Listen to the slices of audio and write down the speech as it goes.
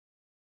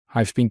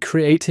I've been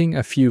creating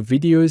a few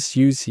videos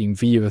using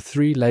Veo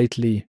 3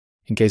 lately,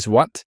 and guess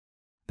what?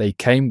 They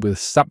came with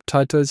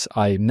subtitles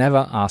I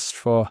never asked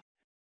for.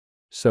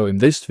 So in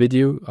this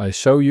video, I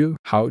show you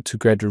how to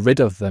get rid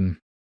of them.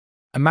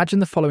 Imagine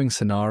the following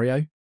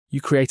scenario.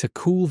 You create a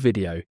cool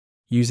video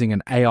using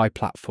an AI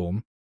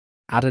platform,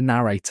 add a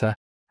narrator,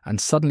 and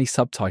suddenly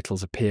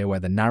subtitles appear where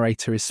the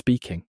narrator is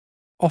speaking.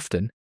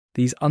 Often,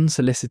 these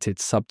unsolicited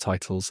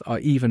subtitles are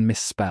even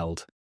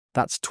misspelled.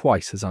 That's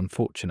twice as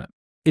unfortunate.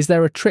 Is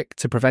there a trick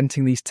to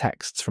preventing these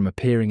texts from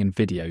appearing in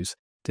videos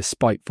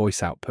despite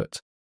voice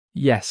output?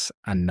 Yes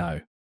and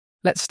no.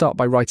 Let's start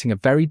by writing a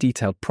very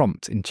detailed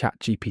prompt in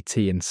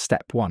ChatGPT in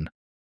step 1.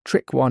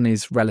 Trick 1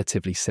 is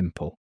relatively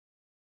simple.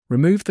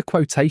 Remove the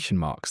quotation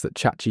marks that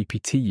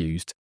ChatGPT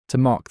used to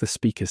mark the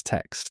speaker's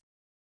text.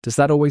 Does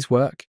that always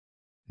work?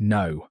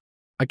 No.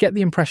 I get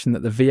the impression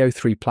that the Veo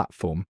 3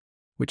 platform,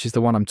 which is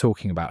the one I'm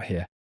talking about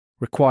here,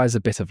 requires a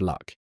bit of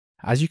luck.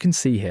 As you can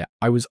see here,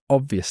 I was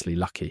obviously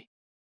lucky.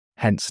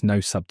 Hence, no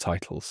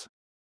subtitles.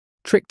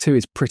 Trick 2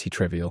 is pretty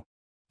trivial.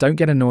 Don't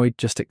get annoyed,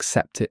 just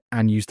accept it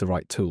and use the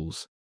right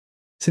tools.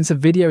 Since a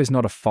video is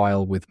not a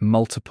file with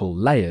multiple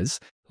layers,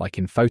 like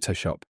in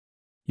Photoshop,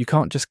 you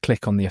can't just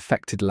click on the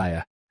affected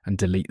layer and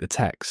delete the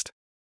text.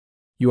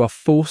 You are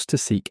forced to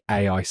seek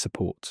AI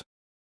support.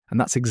 And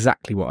that's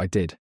exactly what I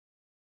did.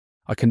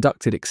 I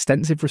conducted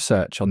extensive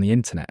research on the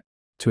internet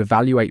to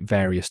evaluate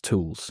various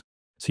tools,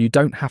 so you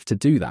don't have to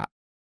do that.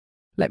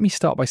 Let me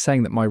start by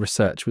saying that my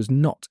research was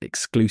not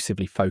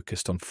exclusively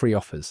focused on free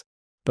offers,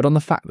 but on the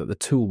fact that the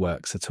tool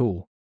works at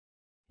all.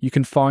 You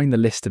can find the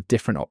list of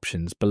different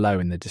options below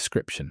in the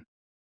description.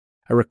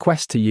 A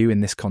request to you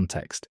in this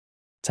context: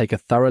 take a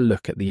thorough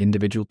look at the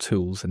individual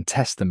tools and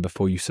test them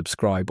before you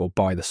subscribe or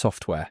buy the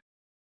software.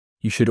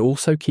 You should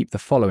also keep the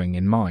following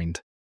in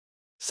mind.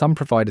 Some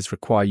providers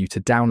require you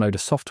to download a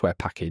software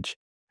package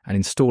and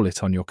install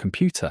it on your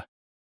computer.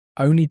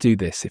 Only do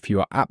this if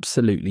you are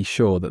absolutely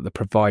sure that the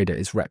provider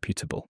is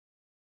reputable.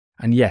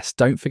 And yes,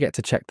 don't forget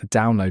to check the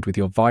download with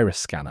your virus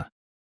scanner.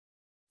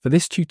 For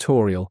this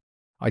tutorial,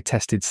 I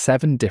tested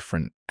 7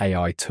 different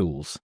AI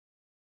tools.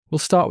 We'll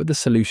start with the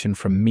solution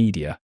from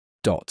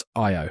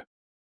media.io.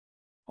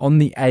 On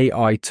the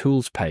AI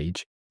tools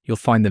page, you'll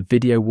find the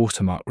video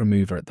watermark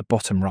remover at the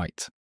bottom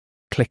right.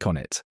 Click on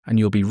it and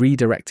you'll be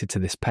redirected to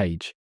this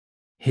page.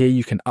 Here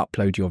you can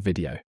upload your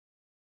video.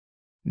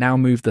 Now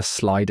move the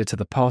slider to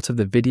the part of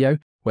the video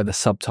where the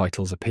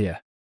subtitles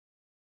appear.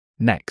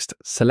 Next,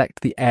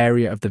 select the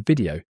area of the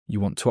video you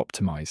want to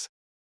optimize.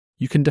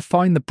 You can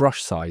define the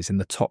brush size in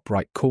the top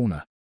right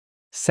corner.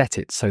 Set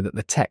it so that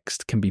the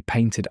text can be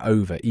painted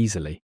over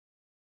easily,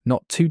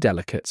 not too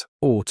delicate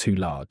or too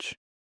large.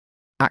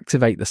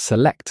 Activate the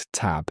Select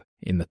tab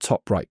in the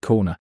top right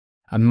corner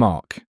and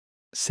mark,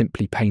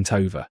 simply paint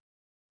over,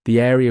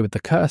 the area with the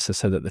cursor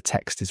so that the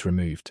text is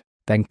removed.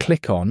 Then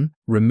click on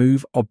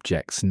Remove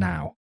Objects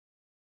Now.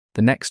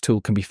 The next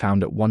tool can be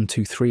found at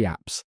 123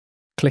 apps.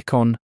 Click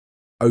on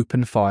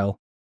Open File,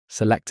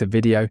 select a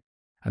video,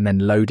 and then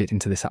load it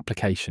into this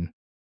application.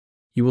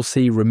 You will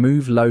see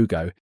Remove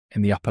Logo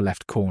in the upper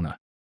left corner,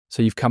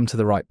 so you've come to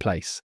the right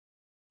place.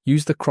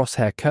 Use the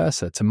crosshair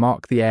cursor to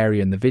mark the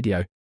area in the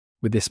video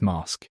with this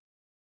mask.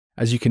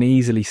 As you can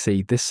easily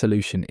see, this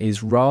solution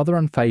is rather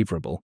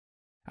unfavourable,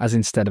 as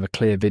instead of a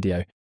clear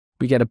video,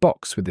 we get a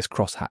box with this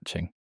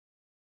cross-hatching.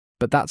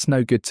 But that's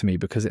no good to me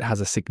because it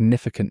has a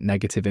significant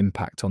negative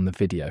impact on the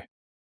video.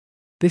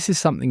 This is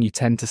something you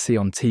tend to see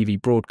on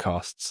TV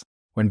broadcasts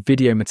when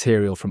video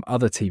material from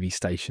other TV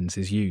stations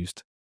is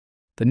used.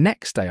 The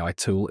next AI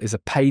tool is a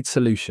paid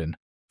solution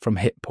from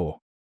Hitpaw.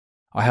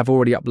 I have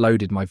already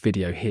uploaded my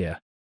video here.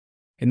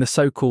 In the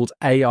so-called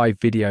AI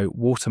Video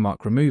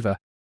Watermark Remover,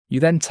 you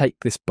then take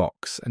this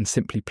box and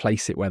simply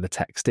place it where the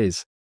text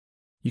is.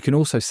 You can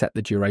also set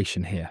the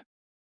duration here.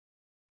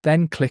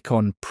 Then click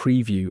on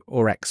Preview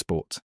or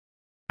Export,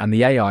 and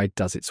the AI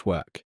does its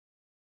work.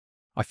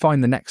 I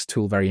find the next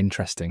tool very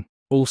interesting,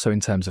 also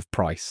in terms of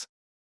price.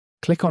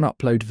 Click on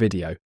Upload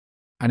Video,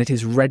 and it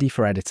is ready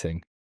for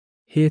editing.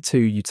 Here too,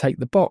 you take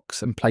the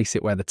box and place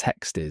it where the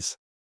text is.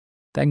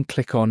 Then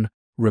click on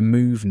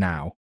Remove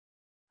Now.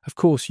 Of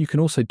course, you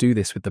can also do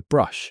this with the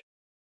brush.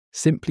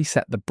 Simply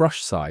set the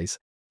brush size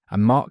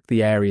and mark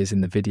the areas in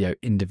the video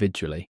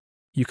individually.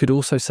 You could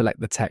also select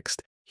the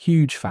text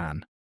Huge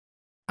Fan.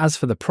 As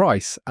for the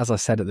price, as I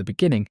said at the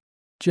beginning,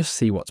 just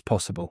see what's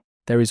possible.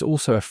 There is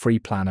also a free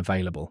plan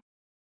available.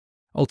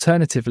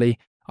 Alternatively,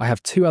 I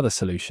have 2 other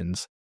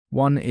solutions.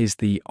 One is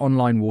the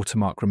online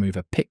watermark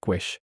remover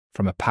PicWish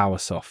from a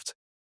PowerSoft.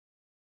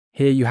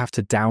 Here you have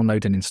to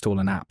download and install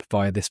an app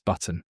via this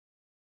button.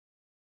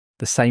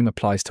 The same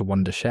applies to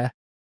Wondershare.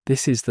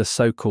 This is the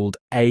so-called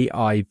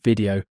AI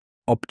Video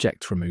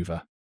Object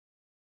Remover.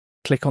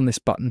 Click on this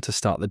button to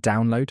start the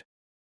download.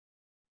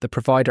 The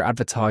provider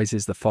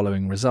advertises the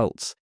following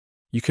results.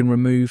 You can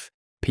remove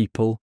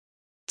people,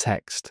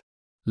 text,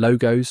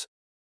 logos,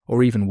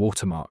 or even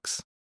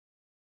watermarks.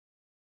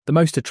 The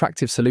most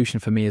attractive solution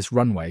for me is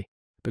Runway,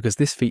 because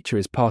this feature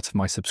is part of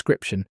my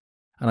subscription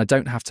and I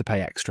don't have to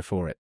pay extra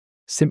for it.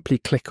 simply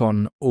click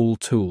on All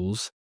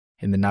Tools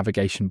in the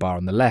navigation bar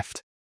on the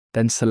left,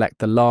 then select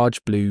the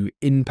large blue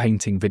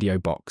Inpainting video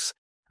box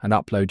and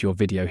upload your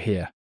video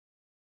here.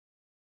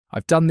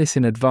 I've done this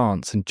in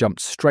advance and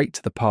jumped straight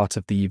to the part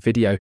of the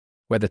video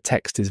where the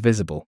text is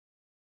visible.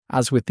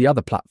 As with the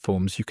other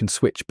platforms, you can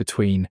switch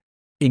between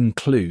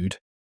Include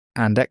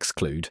and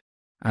Exclude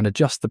and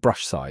adjust the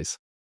brush size.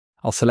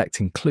 I'll select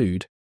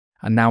Include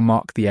and now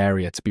mark the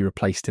area to be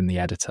replaced in the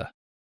editor.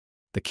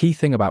 The key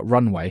thing about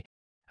Runway,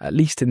 at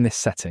least in this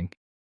setting,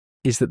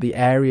 is that the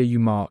area you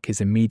mark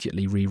is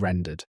immediately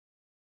re-rendered.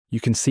 You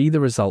can see the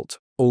result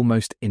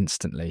almost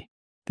instantly.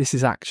 This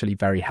is actually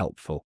very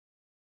helpful.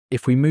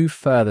 If we move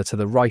further to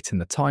the right in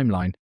the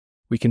timeline,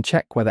 we can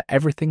check whether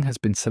everything has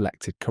been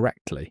selected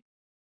correctly.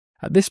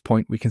 At this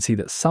point, we can see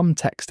that some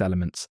text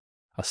elements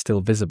are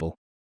still visible.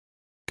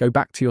 Go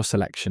back to your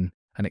selection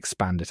and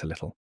expand it a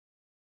little.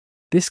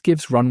 This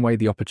gives Runway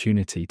the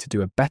opportunity to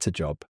do a better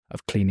job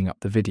of cleaning up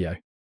the video.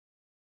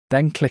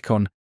 Then click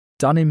on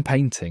Done in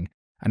Painting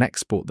and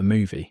export the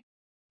movie.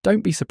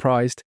 Don't be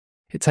surprised,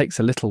 it takes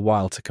a little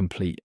while to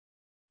complete.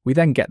 We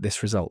then get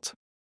this result.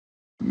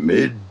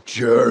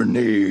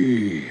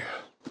 Mid-journey.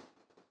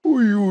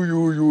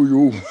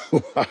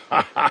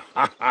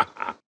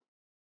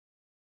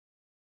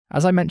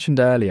 As I mentioned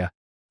earlier,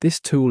 this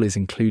tool is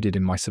included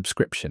in my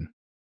subscription.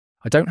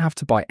 I don't have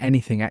to buy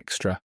anything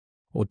extra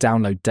or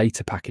download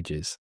data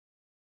packages.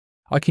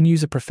 I can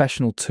use a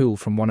professional tool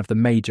from one of the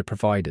major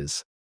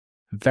providers.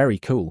 Very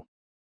cool.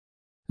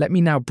 Let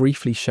me now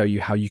briefly show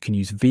you how you can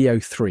use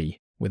VO3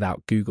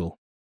 without Google.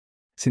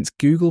 Since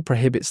Google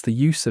prohibits the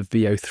use of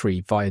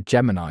VO3 via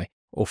Gemini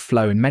or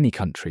Flow in many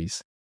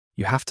countries,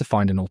 you have to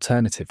find an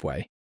alternative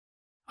way.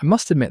 I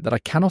must admit that I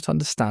cannot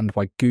understand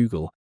why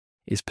Google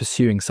is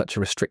pursuing such a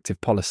restrictive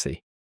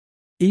policy.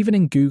 Even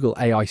in Google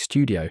AI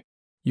Studio,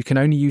 you can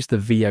only use the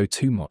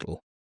VO2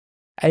 model.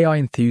 AI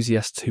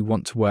enthusiasts who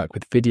want to work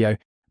with video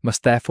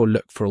must therefore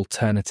look for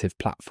alternative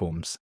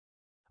platforms.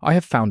 I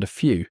have found a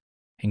few,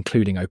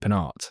 including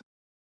OpenArt.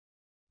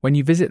 When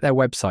you visit their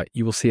website,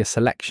 you will see a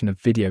selection of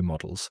video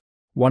models,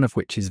 one of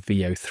which is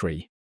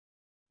VO3.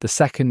 The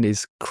second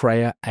is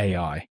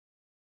Fal.ai.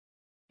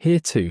 Here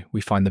too,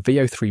 we find the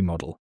VO3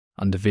 model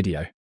under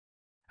Video.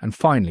 And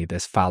finally,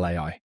 there's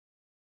Fal.ai.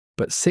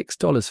 But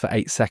 $6 for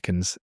 8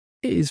 seconds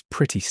is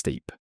pretty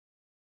steep.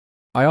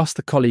 I asked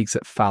the colleagues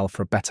at Fal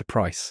for a better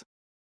price.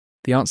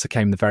 The answer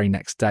came the very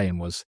next day and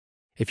was,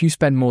 if you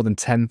spend more than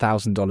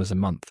 $10,000 a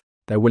month,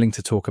 they're willing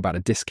to talk about a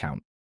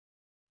discount.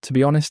 To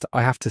be honest,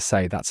 I have to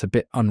say that's a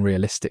bit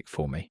unrealistic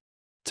for me,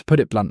 to put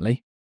it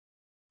bluntly,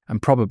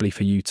 and probably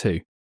for you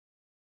too.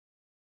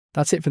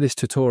 That's it for this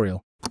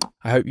tutorial.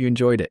 I hope you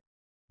enjoyed it.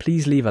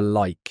 Please leave a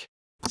like,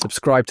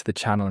 subscribe to the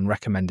channel and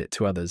recommend it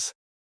to others.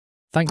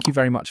 Thank you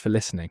very much for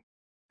listening.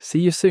 See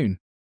you soon.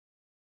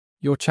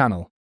 Your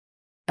channel,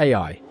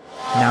 AI,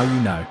 now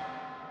you know.